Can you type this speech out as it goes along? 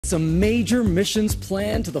some major missions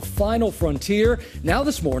planned to the final frontier. Now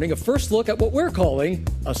this morning, a first look at what we're calling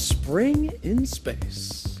a spring in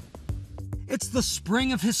space. It's the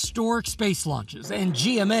spring of historic space launches, and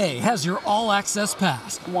GMA has your all-access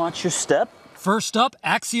pass. Watch your step. First up,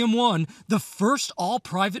 Axiom 1, the first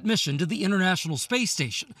all-private mission to the International Space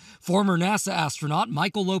Station. Former NASA astronaut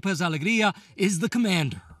Michael Lopez Alegria is the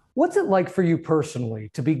commander. What's it like for you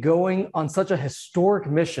personally to be going on such a historic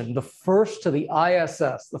mission, the first to the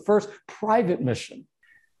ISS, the first private mission?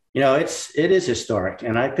 You know, it is historic,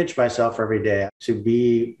 and I pitch myself every day to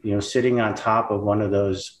be, sitting on top of one of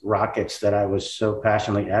those rockets that I was so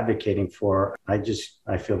passionately advocating for. I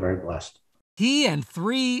feel very blessed. He and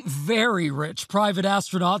 3 very rich private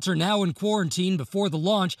astronauts are now in quarantine before the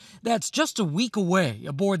launch that's just a week away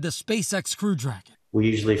aboard the SpaceX Crew Dragon. We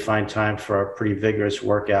usually find time for a pretty vigorous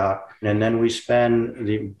workout, and then we spend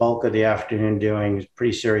the bulk of the afternoon doing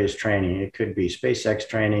pretty serious training. It could be SpaceX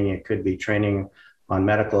training, it could be training on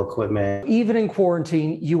medical equipment. Even in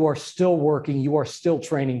quarantine, you are still working, you are still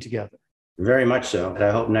training together. Very much so. I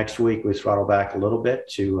hope next week we throttle back a little bit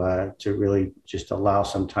to really just allow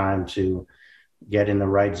some time to get in the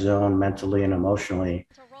right zone mentally and emotionally.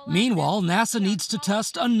 Meanwhile, NASA needs to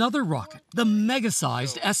test another rocket, the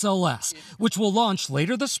mega-sized SLS, which will launch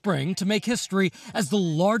later this spring to make history as the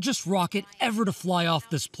largest rocket ever to fly off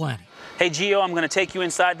this planet. Hey, Gio, I'm going to take you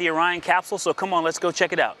inside the Orion capsule, so come on, let's go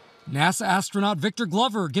check it out. NASA astronaut Victor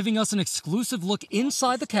Glover giving us an exclusive look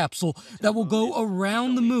inside the capsule that will go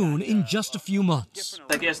around the moon in just a few months.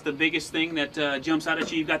 I guess the biggest thing that jumps out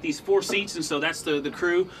at you, you've got these 4 seats, and so that's the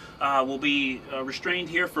crew will be restrained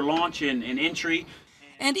here for launch and entry.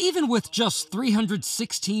 And even with just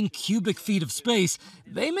 316 cubic feet of space,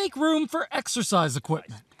 they make room for exercise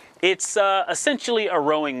equipment. It's essentially a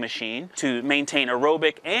rowing machine to maintain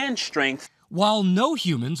aerobic and strength. While no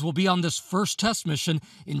humans will be on this first test mission,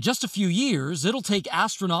 in just a few years, it'll take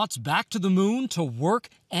astronauts back to the moon to work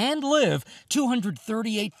and live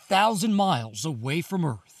 238,000 miles away from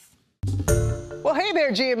Earth. Well, hey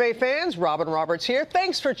there, GMA fans. Robin Roberts here.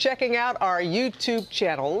 Thanks for checking out our YouTube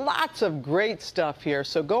channel. Lots of great stuff here.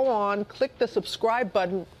 So go on, click the subscribe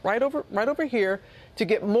button right over here to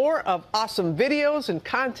get more of awesome videos and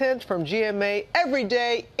content from GMA every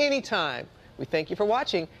day, anytime. We thank you for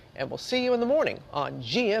watching, and we'll see you in the morning on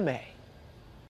GMA.